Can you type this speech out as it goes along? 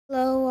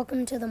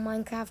welcome to the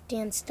Minecraft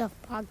and Stuff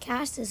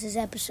podcast. This is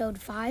episode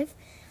 5.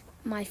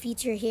 My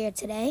feature here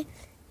today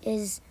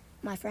is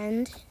my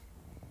friend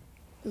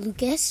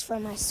Lucas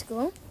from my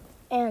school.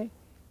 And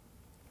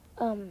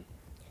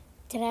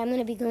today I'm going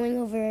to be going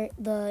over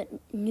the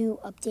new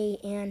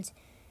update and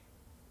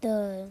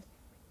the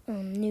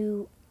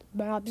new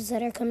mobs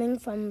that are coming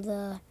from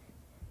the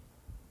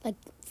ELLAY,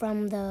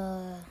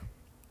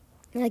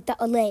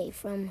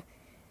 from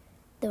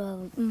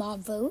the mob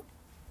vote.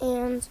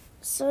 And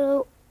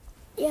so,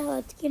 yeah,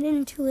 let's get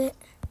into it.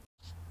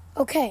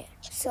 Okay,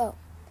 so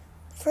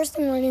first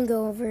thing we're going to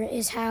go over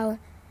is how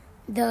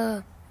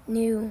the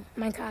new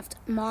Minecraft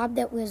mob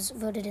that was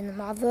voted in the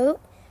mob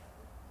vote,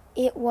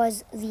 it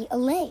was the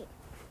ELLAY.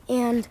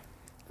 And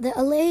the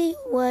ELLAY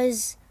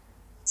was,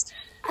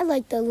 I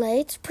like the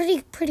ELLAY. It's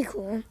pretty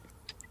cool.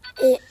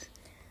 It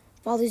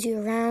follows you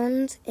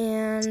around,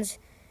 and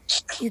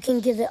you can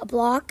give it a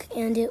block,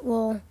 and it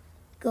will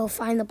go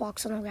find the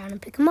blocks on the ground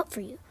and pick them up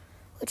for you,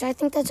 which I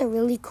think that's a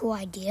really cool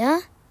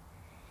idea.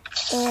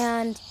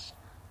 And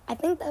I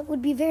think that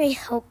would be very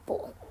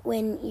helpful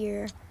when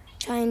you're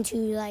trying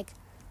to,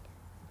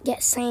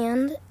 get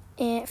sand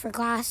for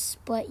glass,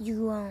 but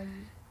you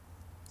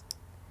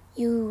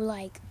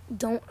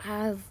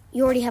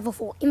already have a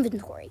full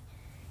inventory,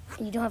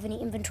 and you don't have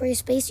any inventory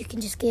space. You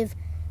can just give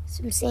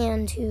some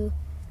sand to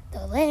the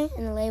ELLAY,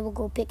 and the ELLAY will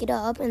go pick it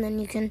up, and then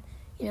you can,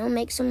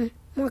 make some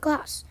more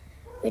glass,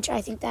 which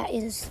I think that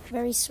is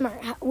very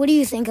smart. What do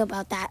you think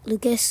about that,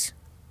 Lucas?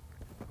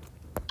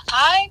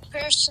 I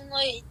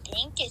personally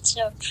think it's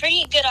a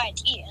pretty good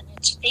idea, and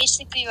it's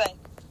basically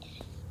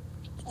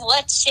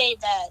let's say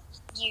that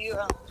you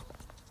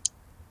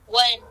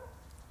went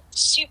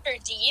super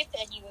deep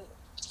and you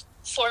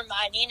for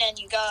mining and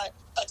you got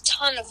a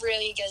ton of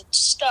really good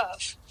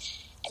stuff,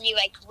 and you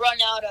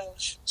run out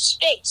of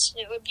space.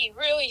 It would be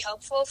really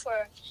helpful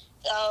for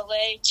the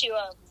ELLAY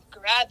to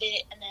grab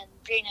it and then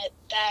bring it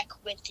back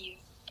with you.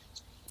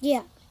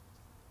 Yeah.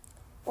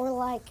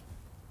 Or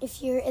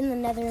if you're in the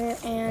Nether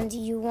and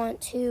you want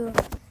to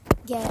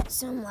get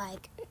some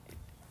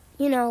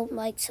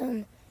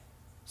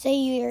say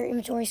your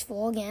inventory's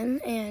full again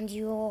and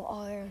you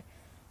are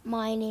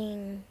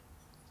mining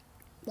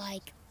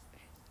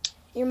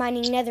you're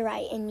mining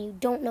netherite and you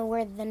don't know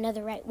where the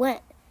netherite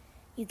went.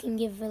 You can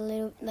give a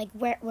little,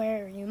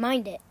 where you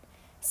mined it.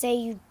 Say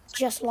you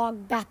just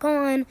logged back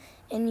on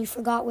and you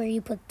forgot where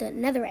you put the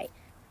netherite.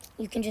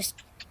 You can just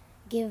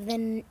give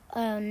the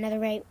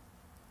netherite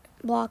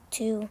block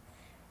to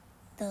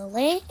the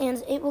ELLAY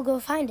and it will go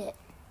find it.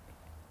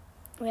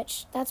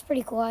 Which, that's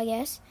pretty cool, I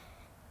guess.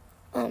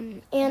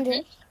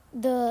 The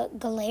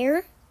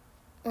glare.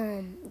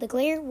 The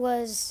glare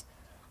was,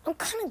 I'm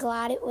kind of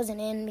glad it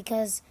wasn't in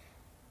because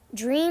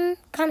Dream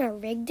kind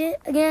of rigged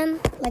it again,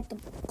 the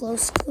glow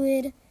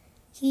squid.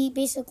 He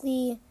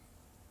basically,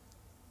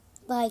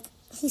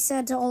 he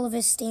said to all of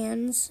his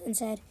stands and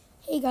said,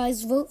 "Hey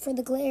guys, vote for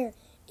the glare.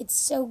 It's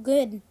so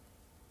good."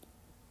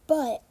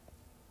 But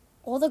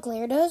all the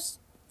glare does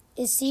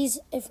is sees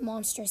if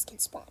monsters can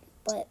spawn.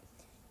 But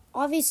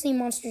obviously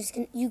monsters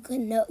can,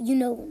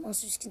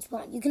 monsters can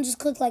spawn. You can just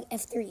click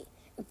F3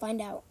 and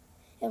find out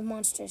if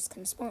monsters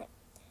can spawn.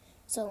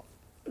 So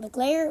the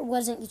glare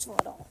wasn't useful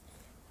at all.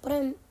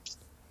 But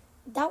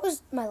that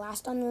was my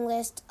last on the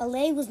list.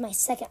 ELLAY was my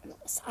second on the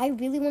list. I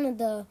really wanted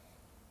the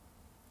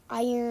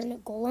iron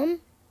golem.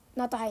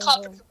 Not the iron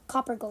golem.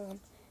 Copper golem.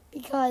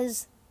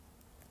 Because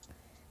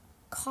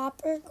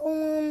copper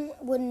golem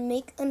would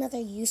make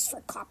another use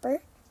for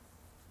copper.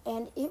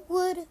 And it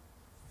would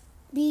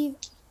be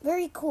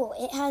very cool.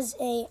 It has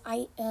a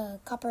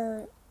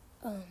copper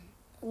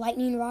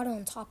lightning rod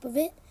on top of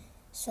it.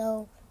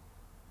 So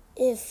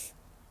if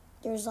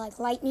there's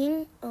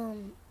lightning,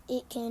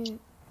 it can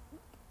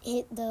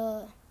hit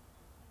the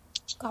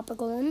copper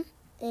golem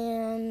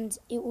and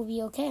it will be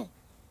okay.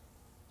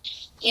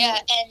 Yeah,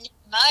 and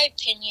in my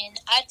opinion,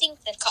 I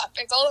think the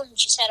copper golem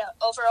just had an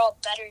overall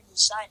better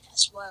design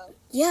as well.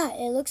 Yeah,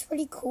 it looks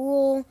pretty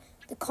cool.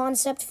 The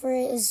concept for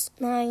it is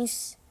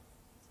nice.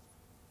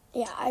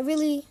 Yeah, I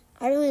really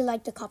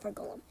like the copper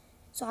golem.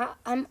 So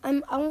I'm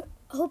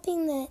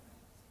hoping that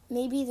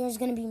maybe there's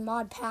gonna be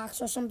mod packs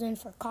or something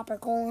for copper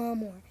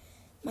golem, or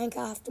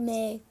Minecraft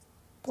may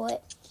put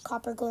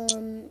copper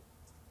golem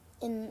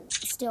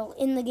still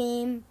in the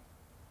game.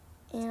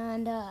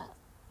 And I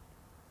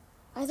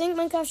think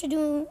Minecraft should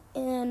do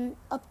an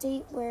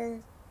update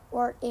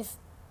or if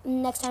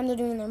next time they're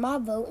doing their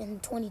mob vote in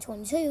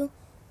 2022,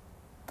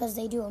 because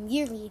they do them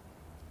yearly,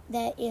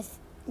 that if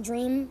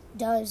Dream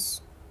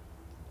does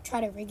try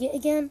to rig it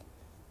again,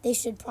 they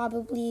should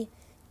probably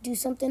do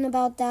something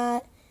about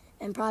that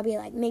and probably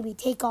maybe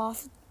take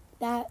off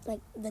that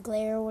the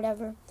glare or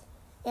whatever.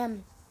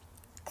 And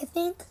I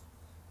think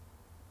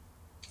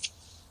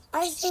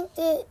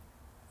that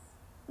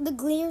the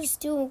glare is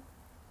still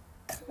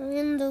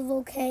kind of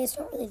okay. It's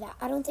not really that.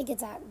 I don't think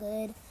it's that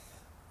good.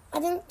 I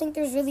don't think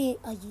there's really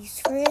a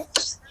use for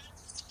it.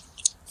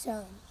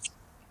 So,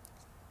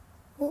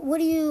 what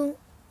do you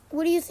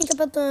think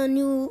about the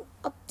new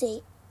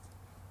update?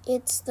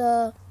 It's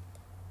the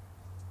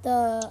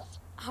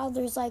how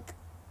there's like,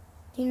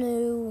 you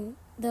know,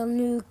 the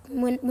new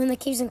when the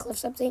Caves and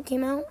Cliffs update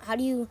came out. How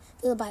do you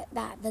feel about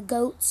that? The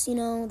goats, you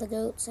know, the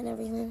goats and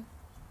everything.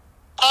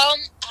 I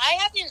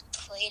haven't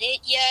played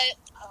it yet,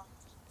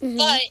 but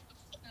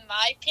in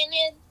my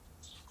opinion,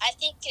 I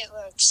think it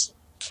looks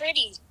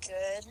pretty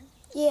good.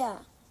 Yeah,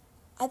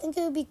 I think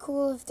it would be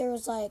cool if there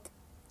was like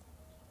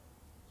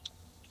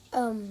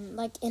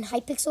in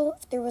Hypixel,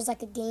 if there was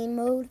like a game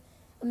mode,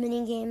 a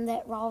mini game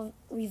that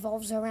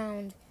revolves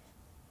around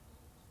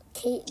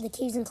the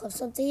Caves and Cliffs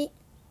update,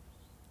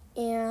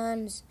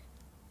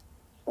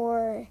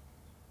 or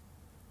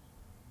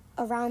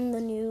around the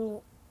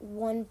new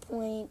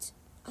 1.19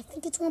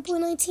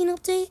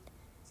 update.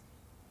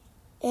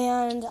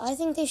 And I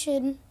think they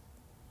should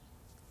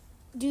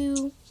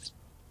do,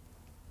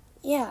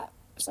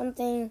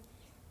 something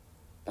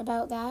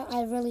about that.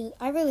 I really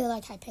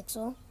like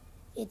Hypixel.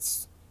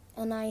 It's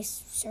a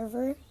nice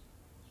server,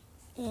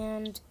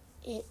 and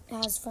it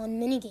has fun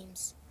mini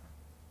games.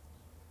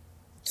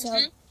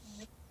 So,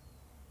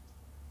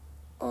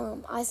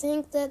 I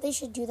think that they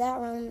should do that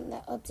around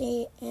that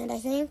update, and I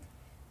think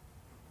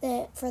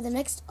that for the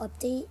next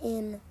update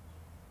in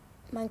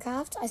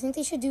Minecraft, I think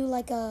they should do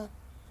like a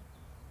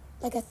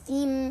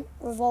theme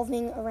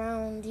revolving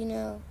around, you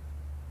know,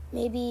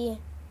 maybe.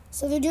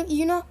 So they're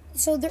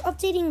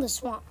updating the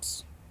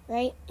swamps,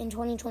 right? In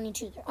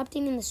 2022, they're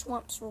updating the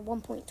swamps for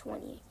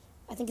 1.20.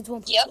 I think it's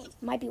 1.20. Yep.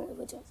 Might be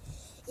 1.20.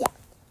 Yeah,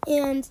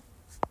 and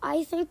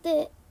I think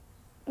that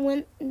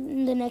when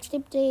the next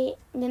big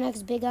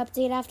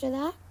update after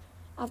that,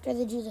 after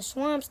they do the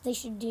swamps, they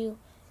should do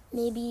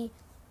maybe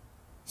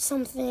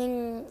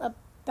something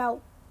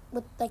about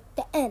with like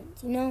the end,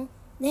 you know?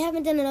 They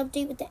haven't done an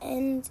update with the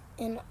end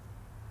in a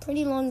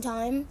pretty long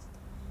time.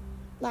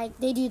 Like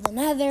they do the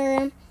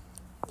Nether,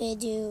 they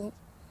do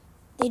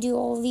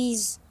all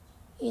these,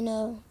 you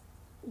know,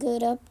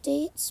 good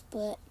updates,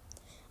 but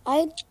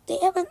they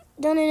haven't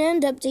done an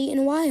end update in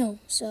a while.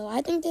 So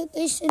I think that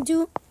they should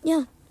do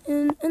an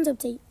end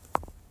update.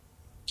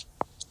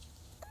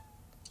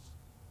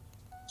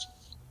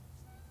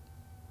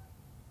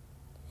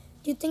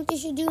 Do you think they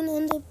should do an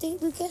end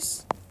update,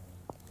 Lucas?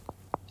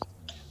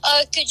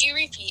 Could you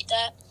repeat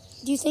that?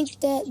 Do you think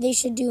that they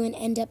should do an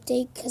end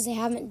update because they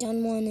haven't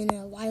done one in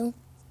a while?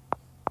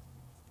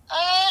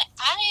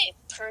 I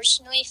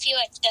personally feel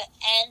like the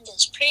end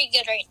is pretty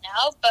good right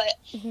now, but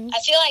I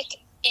feel like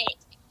it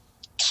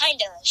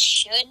kind of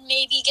should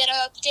maybe get an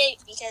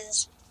update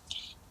because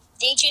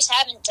they just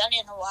haven't done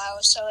it in a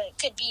while, so it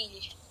could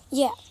be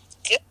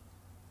good.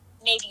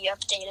 Maybe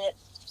update it.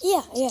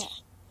 Yeah.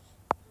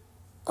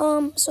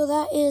 So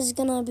that is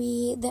gonna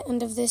be the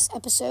end of this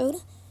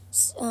episode.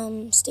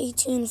 Stay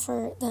tuned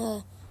for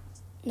the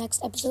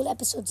next episode,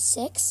 episode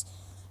 6,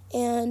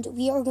 and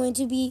we are going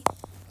to be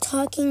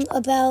talking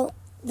about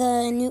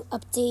the new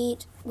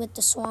update with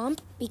the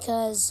swamp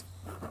because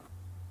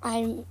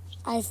I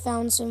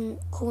found some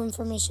cool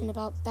information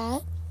about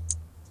that,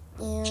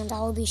 and I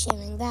will be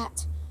sharing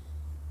that.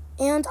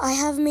 And I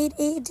have made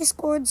a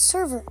Discord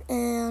server,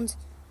 and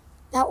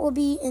that will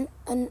be in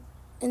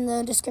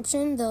the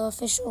description, the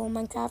official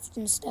Minecraft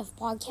and Stuff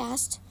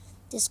podcast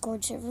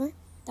Discord server.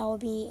 That will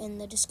be in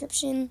the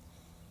description.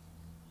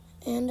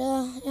 And,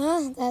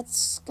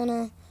 that's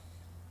gonna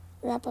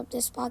wrap up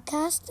this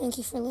podcast. Thank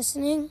you for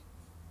listening.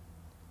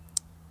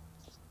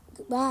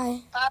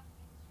 Goodbye.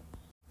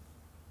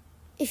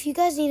 If you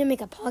guys need to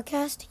make a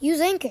podcast, use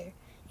Anchor.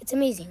 It's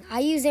amazing. I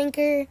use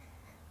Anchor.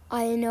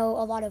 I know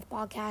a lot of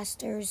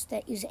podcasters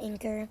that use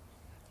Anchor.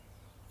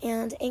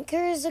 And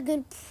Anchor is a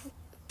good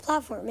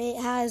platform.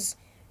 It has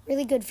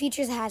really good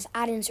features. It has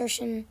ad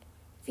insertion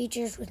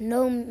features with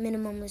no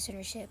minimum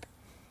listenership.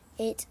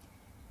 It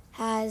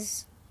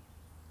has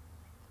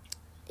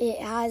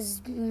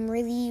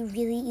really,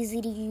 really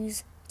easy to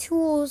use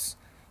tools.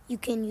 You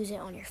can use it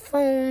on your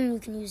phone. You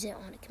can use it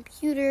on a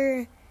computer.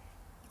 You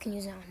can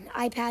use it on an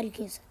iPad. You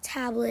can use a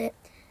tablet.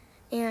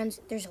 And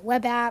there's a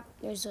web app.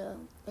 There's a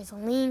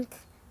link,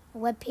 a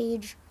web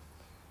page.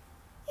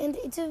 And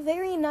it's a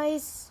very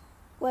nice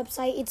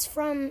website. It's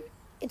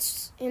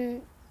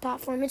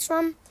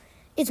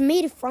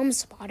made from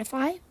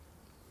Spotify.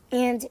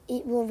 And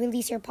it will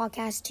release your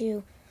podcast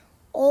to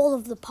all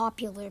of the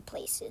popular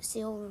places.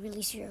 It will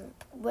release your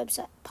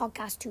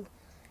podcast to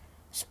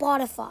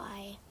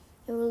Spotify.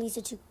 It will release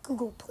it to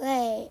Google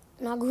Podcasts.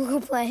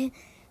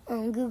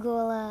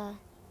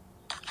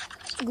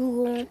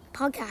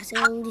 It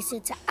will release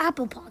it to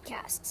Apple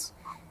Podcasts.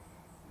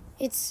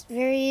 It's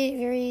very,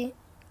 very,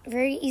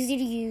 very easy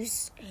to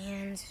use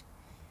and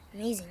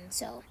amazing.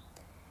 So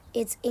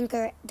it's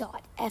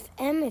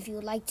anchor.fm if you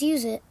would like to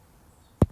use it.